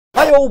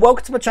all,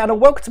 welcome to my channel,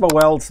 welcome to my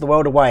world, to the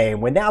world away,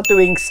 and we're now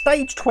doing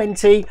stage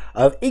 20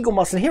 of Eagle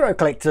Moss and Hero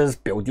Collectors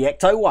Build the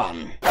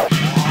Ecto-1.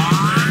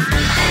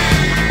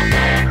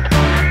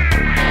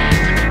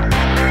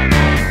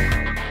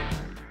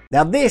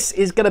 Now this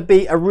is going to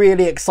be a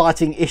really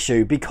exciting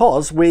issue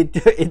because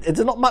there's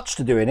not much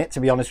to do in it, to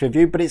be honest with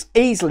you, but it's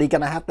easily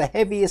going to have the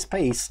heaviest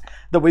piece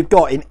that we've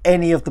got in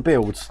any of the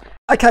builds.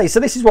 Okay,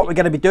 so this is what we're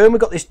going to be doing. We've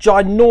got this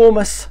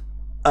ginormous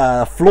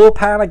floor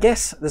pan, I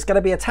guess, that's going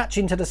to be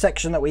attaching to the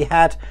section that we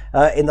had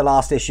in the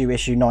last issue,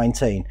 issue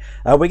 19.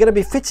 We're going to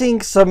be fitting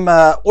some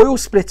oil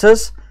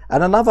splitters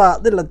and another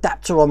little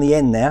adapter on the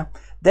end there.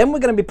 Then we're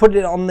going to be putting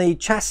it on the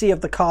chassis of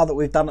the car that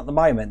we've done at the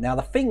moment. Now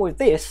the thing with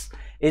this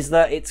is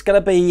that it's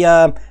going to be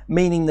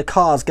meaning the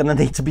car's going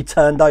to need to be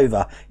turned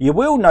over. You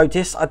will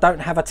notice I don't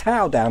have a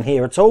towel down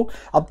here at all.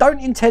 I don't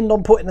intend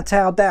on putting a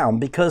towel down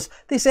because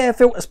this air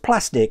filter is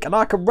plastic and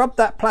I can rub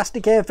that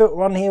plastic air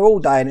filter on here all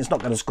day and it's not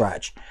going to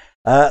scratch.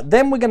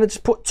 Then we're going to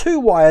just put two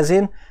wires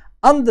in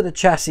under the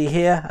chassis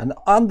here and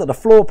under the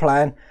floor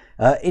plan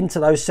into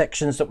those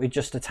sections that we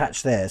just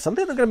attached there. So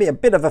this is going to be a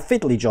bit of a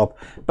fiddly job,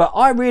 but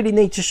I really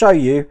need to show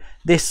you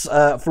this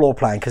floor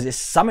plan because it's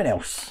something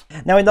else.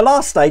 Now in the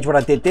last stage when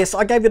I did this,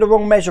 I gave you the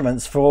wrong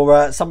measurements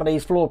for some of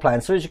these floor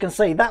plans. So as you can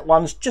see, that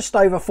one's just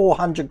over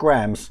 400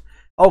 grams.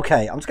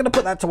 Okay, I'm just going to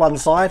put that to one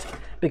side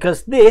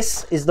because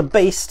this is the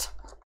beast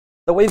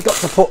that we've got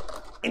to put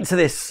into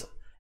this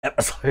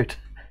episode.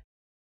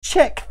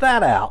 Check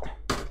that out.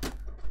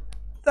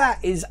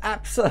 That is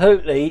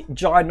absolutely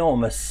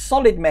ginormous.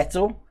 Solid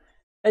metal,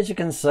 as you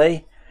can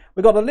see.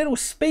 We've got a little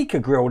speaker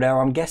grill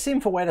there, I'm guessing,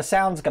 for where the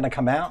sound's going to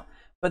come out.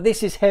 But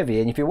this is heavy,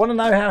 and if you want to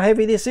know how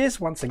heavy this is,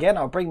 once again,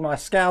 I'll bring my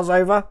scales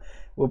over.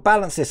 We'll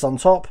balance this on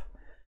top,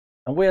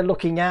 and we're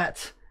looking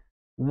at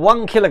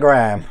 1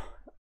 kilogram.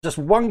 Just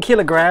 1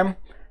 kilogram,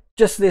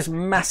 just this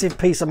massive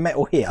piece of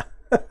metal here.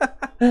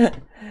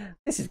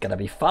 This is going to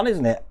be fun,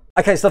 isn't it?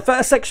 Okay, so the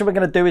first section we're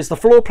going to do is the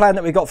floor plan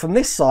that we got from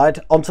this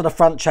side onto the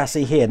front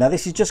chassis here. Now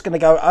this is just going to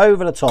go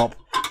over the top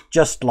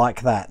just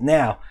like that.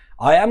 Now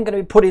I am going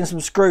to be putting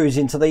some screws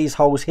into these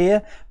holes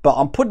here, but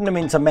I'm putting them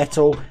into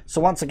metal. So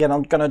once again,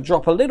 I'm going to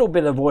drop a little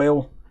bit of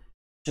oil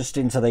just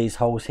into these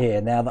holes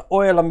here. Now the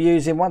oil I'm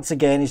using, once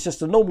again, is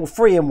just a normal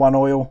 3-in-1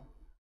 oil.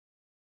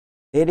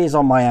 It is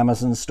on my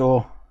Amazon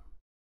store.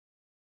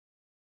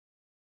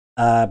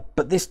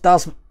 But this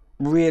does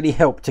really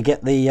help to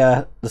get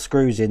the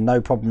screws in,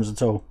 no problems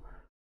at all.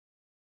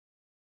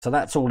 So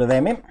that's all of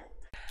them in.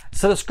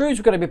 So the screws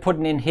we're going to be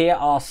putting in here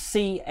are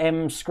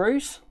CM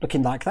screws,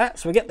 looking like that.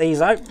 So we get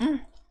these out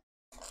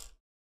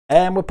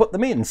and we'll put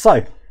them in.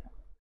 So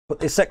put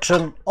this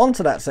section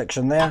onto that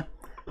section there.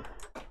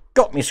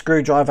 Got my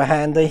screwdriver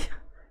handy.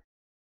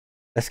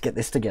 Let's get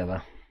this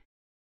together.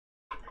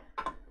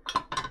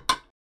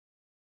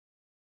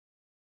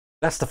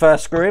 That's the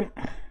first screw in.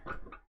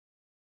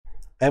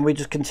 And we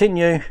just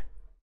continue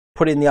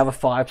putting the other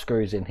 5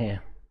 screws in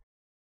here.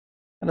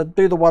 I'm going to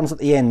do the ones at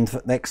the end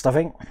next, I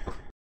think.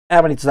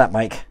 How many does that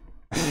make?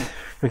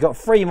 We've got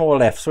 3 more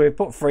left, so we've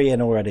put 3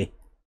 in already.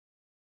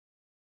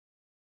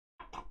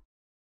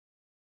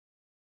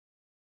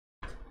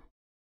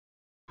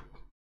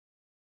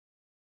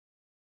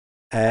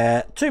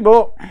 Two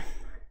more.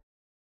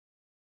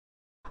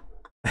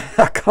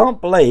 I can't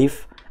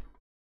believe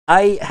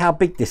A, how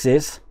big this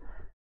is,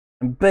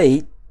 and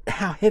B,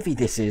 how heavy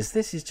this is.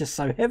 This is just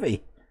so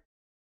heavy.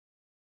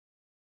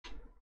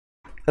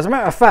 As a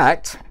matter of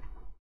fact,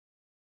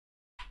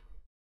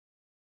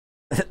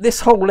 this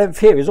whole length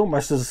here is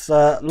almost as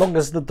long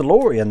as the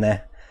DeLorean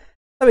there.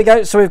 There we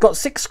go. So we've got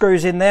 6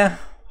 screws in there. And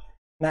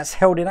that's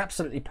held in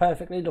absolutely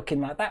perfectly,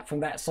 looking like that from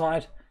that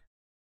side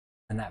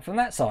and that from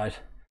that side.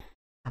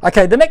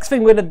 Okay, the next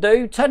thing we're going to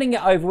do, turning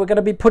it over, we're going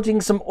to be putting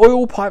some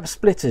oil pipe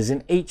splitters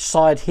in each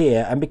side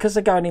here. And because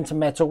they're going into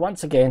metal,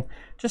 once again,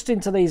 just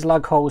into these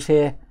lug holes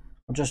here,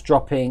 I'm just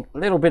dropping a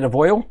little bit of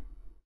oil.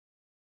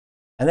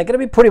 And they're going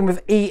to be put in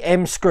with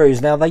EM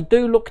screws. Now, they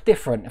do look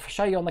different. If I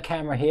show you on the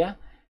camera here,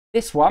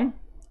 this one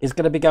is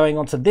going to be going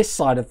onto this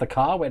side of the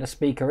car where the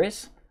speaker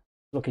is,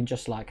 looking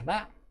just like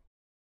that.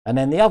 And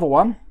then the other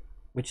one,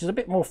 which is a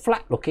bit more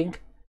flat looking,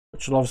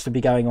 which will obviously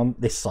be going on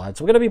this side.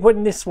 So we're going to be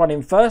putting this one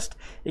in first.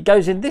 It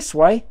goes in this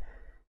way,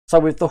 so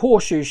with the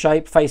horseshoe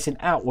shape facing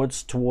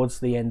outwards towards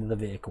the end of the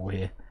vehicle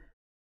here.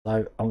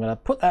 So I'm going to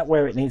put that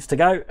where it needs to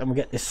go, and we'll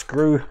get this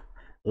screw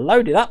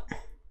loaded up.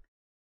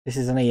 This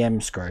is an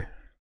EM screw.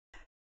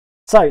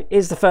 So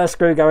here's the first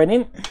screw going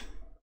in.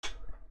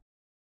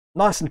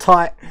 Nice and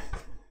tight.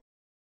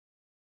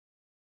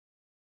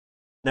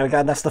 There we go,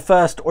 and that's the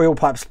first oil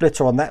pipe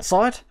splitter on that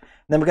side.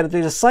 And then we're going to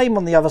do the same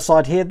on the other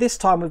side here. This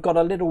time we've got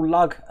a little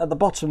lug at the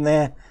bottom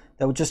there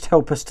that will just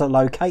help us to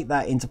locate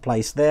that into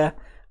place there.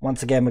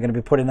 Once again, we're going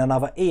to be putting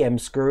another EM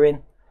screw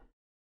in.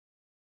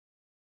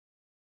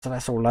 So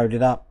that's all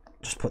loaded up.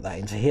 Just put that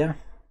into here.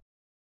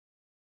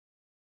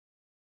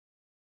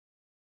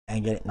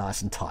 And get it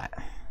nice and tight.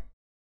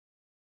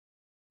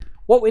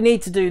 What we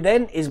need to do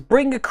then is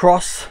bring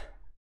across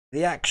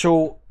the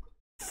actual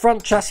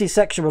front chassis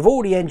section with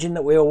all the engine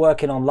that we were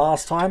working on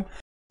last time.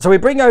 So we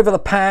bring over the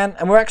pan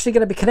and we're actually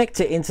going to be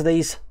connected into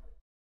these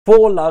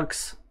 4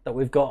 lugs that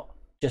we've got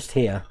just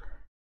here.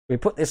 We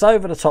put this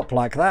over the top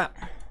like that.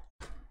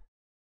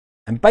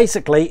 And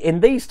basically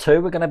in these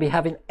 2 we're going to be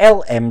having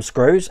LM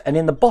screws, and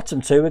in the bottom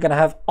 2 we're going to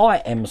have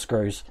IM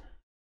screws.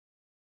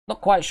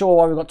 Not quite sure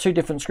why we've got 2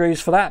 different screws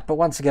for that, but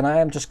once again I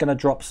am just going to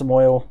drop some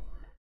oil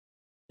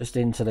just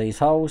into these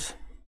holes.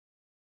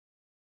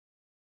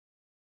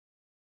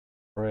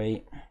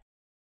 3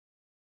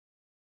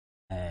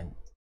 and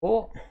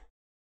 4.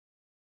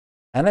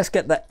 And let's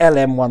get the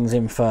LM ones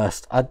in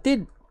first. I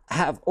did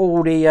have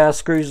all the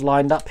screws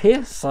lined up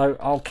here, so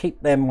I'll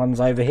keep them ones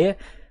over here.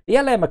 The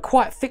LM are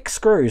quite thick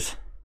screws.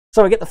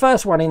 So we get the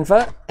first one in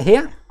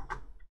here.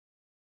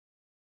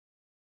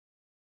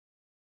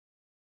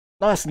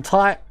 Nice and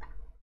tight.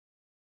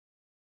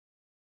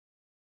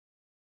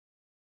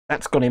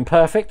 That's gone in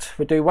perfect.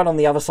 We'll do one on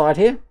the other side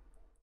here.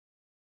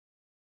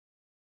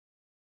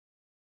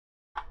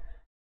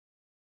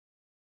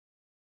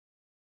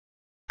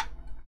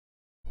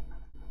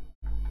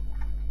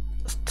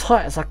 As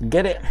tight as I can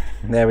get it.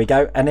 There we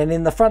go. And then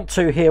in the front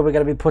 2 here we're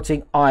going to be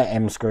putting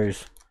IM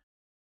screws.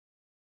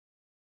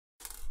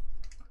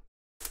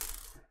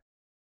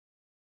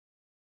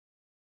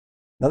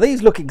 Now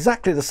these look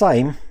exactly the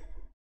same,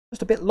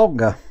 just a bit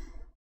longer.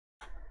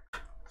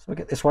 So we'll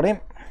get this one in.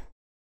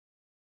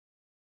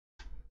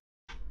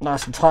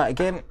 Nice and tight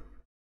again.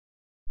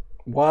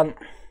 1.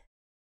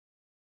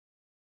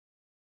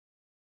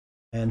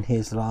 And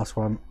here's the last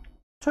one,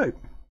 2.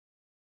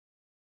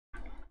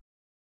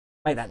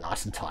 Make that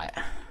nice and tight.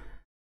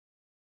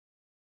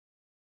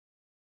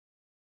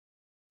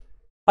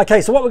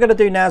 Okay, so what we're going to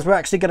do now is we're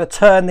actually going to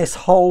turn this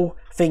whole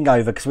thing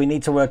over because we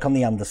need to work on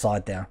the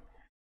underside now.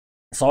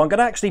 So I'm going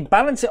to actually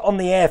balance it on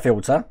the air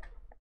filter.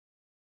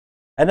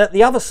 And at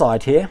the other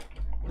side here,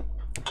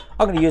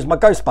 I'm going to use my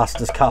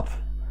Ghostbusters cup.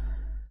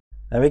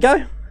 There we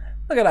go.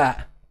 Look at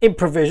that.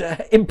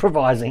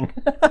 Improvising.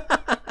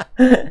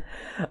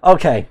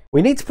 Okay,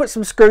 we need to put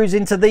some screws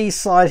into these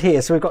side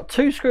here. So we've got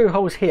 2 screw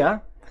holes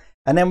here.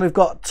 And then we've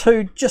got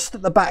 2 just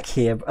at the back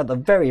here, at the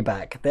very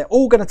back. They're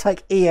all going to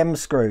take EM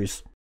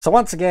screws. So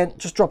once again,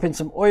 just dropping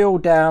some oil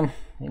down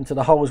into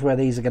the holes where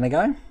these are going to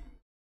go.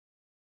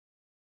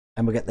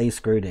 And we'll get these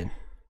screwed in.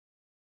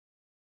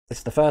 This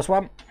is the first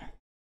one.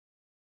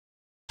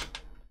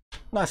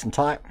 Nice and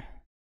tight.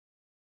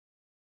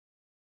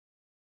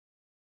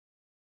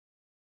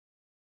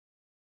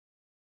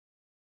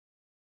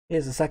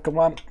 Here's the second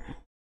one.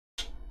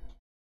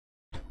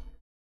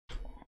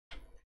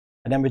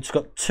 And then we've just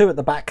got 2 at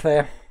the back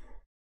there.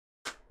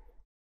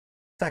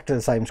 Exactly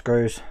the same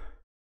screws.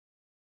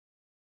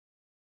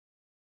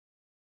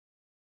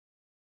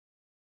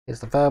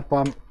 Here's the third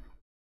one.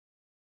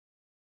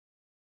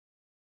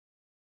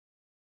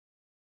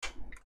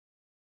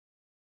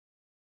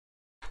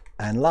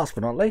 And last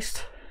but not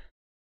least,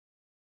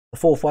 the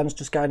 4th one's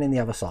just going in the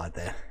other side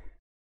there.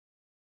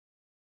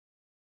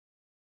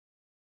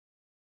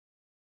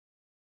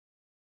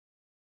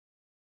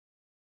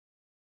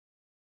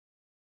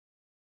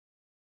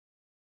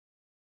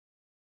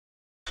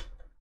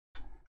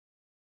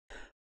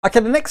 Okay,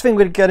 the next thing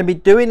we're going to be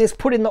doing is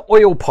putting the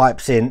oil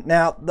pipes in.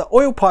 Now, the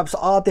oil pipes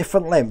are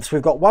different lengths.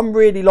 We've got one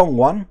really long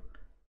one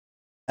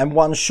and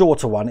one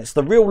shorter one. It's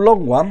the real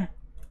long one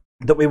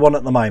that we want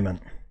at the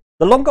moment.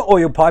 The longer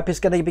oil pipe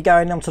is going to be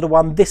going onto the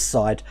one this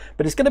side,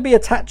 but it's going to be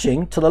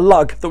attaching to the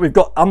lug that we've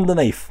got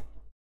underneath.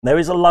 There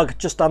is a lug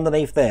just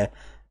underneath there.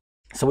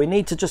 So we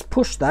need to just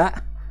push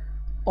that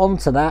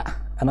onto that.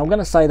 And I'm going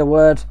to say the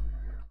word,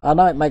 I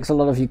know it makes a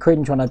lot of you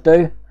cringe when I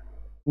do,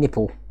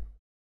 nipple.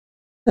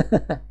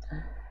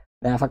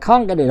 Now, if I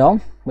can't get it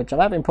on, which I'm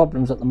having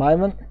problems at the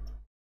moment,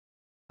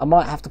 I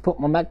might have to put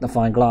my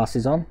magnifying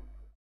glasses on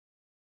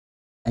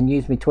and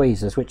use my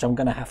tweezers, which I'm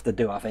going to have to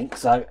do, I think.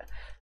 So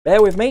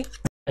bear with me.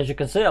 As you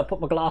can see, I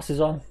put my glasses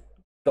on,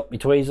 got my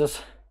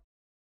tweezers.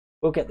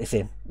 We'll get this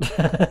in.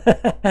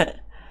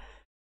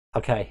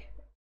 Okay.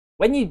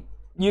 When you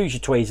use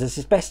your tweezers,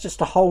 it's best just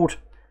to hold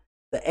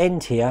the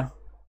end here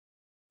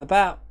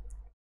about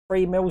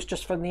 3 mils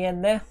just from the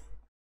end there.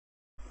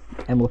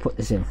 And we'll put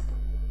this in.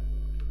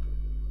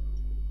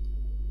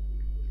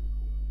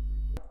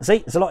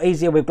 See, it's a lot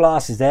easier with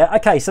glasses there.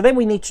 Okay, so then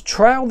we need to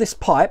trail this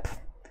pipe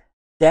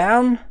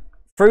down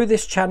through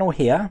this channel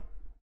here,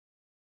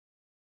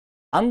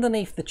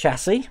 underneath the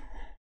chassis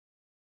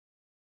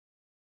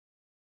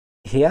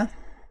here,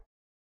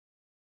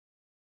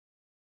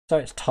 so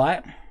it's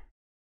tight.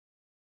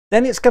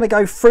 Then it's going to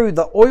go through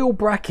the oil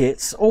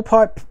brackets, all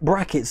pipe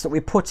brackets that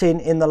we put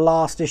in the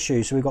last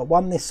issue. So we've got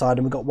one this side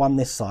and we've got one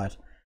this side.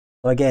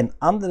 So again,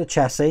 under the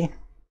chassis,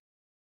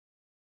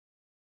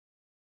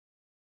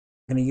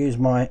 I'm going to use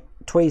my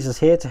tweezers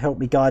here to help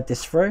me guide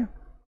this through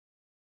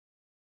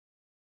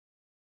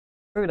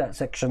that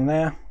section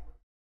there.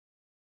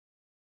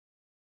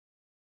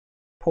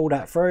 Pull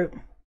that through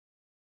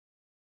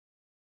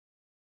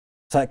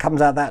so it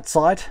comes out that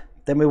side.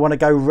 Then we want to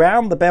go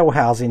round the bell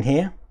housing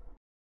here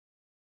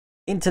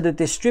into the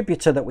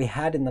distributor that we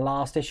had in the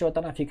last issue. I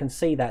don't know if you can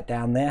see that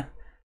down there.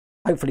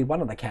 Hopefully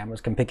one of the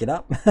cameras can pick it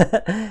up.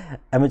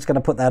 And we're just going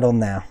to put that on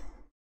now.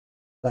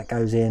 That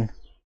goes in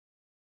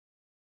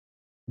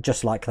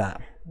just like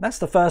that. That's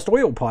the first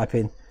oil pipe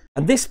in.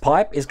 And this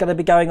pipe is going to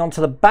be going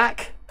onto the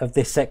back of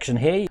this section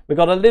here. We've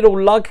got a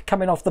little lug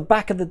coming off the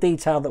back of the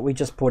detail that we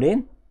just put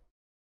in.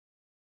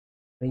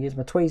 I use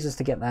my tweezers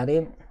to get that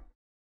in.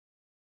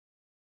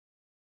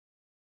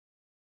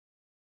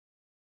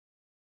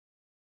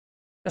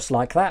 Just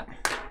like that.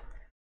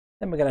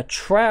 Then we're going to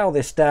trowel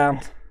this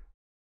down.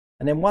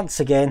 And then once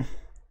again,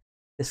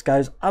 this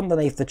goes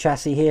underneath the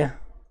chassis here.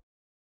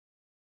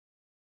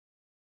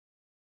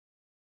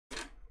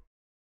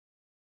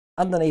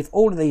 Underneath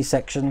all of these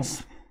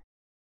sections.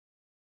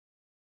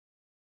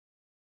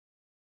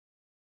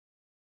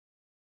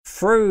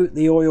 Through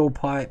the oil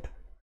pipe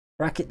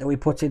bracket that we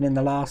put in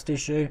the last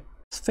issue.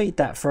 Let's feed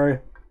that through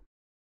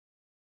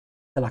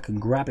till I can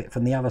grab it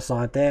from the other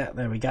side there.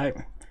 There we go.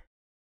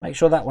 Make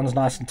sure that one's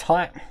nice and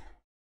tight.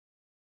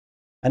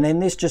 And then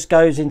this just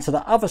goes into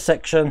the other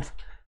section.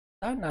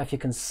 I don't know if you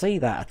can see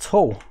that at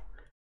all.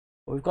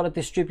 But we've got a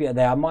distributor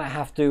there. I might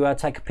have to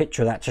take a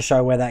picture of that to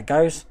show where that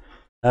goes.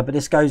 But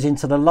this goes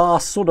into the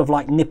last sort of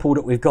like nipple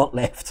that we've got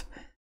left.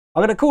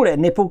 I'm going to call it a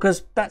nipple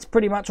because that's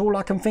pretty much all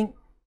I can think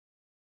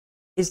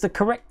is the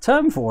correct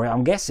term for it,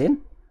 I'm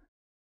guessing.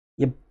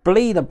 You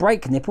bleed a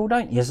brake nipple,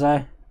 don't you? So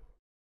I'm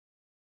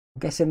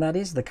guessing that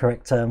is the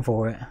correct term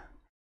for it.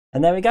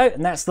 And there we go.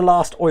 And that's the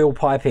last oil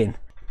pipe in.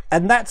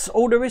 And that's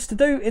all there is to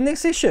do in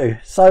this issue.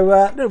 So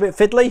a little bit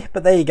fiddly,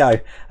 but there you go.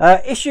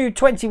 Issue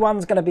 21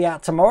 is going to be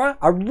out tomorrow.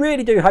 I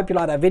really do hope you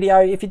liked that video.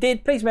 If you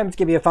did, please remember to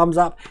give me a thumbs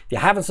up. If you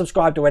haven't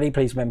subscribed already,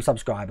 please remember to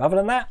subscribe. Other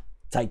than that,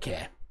 take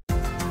care.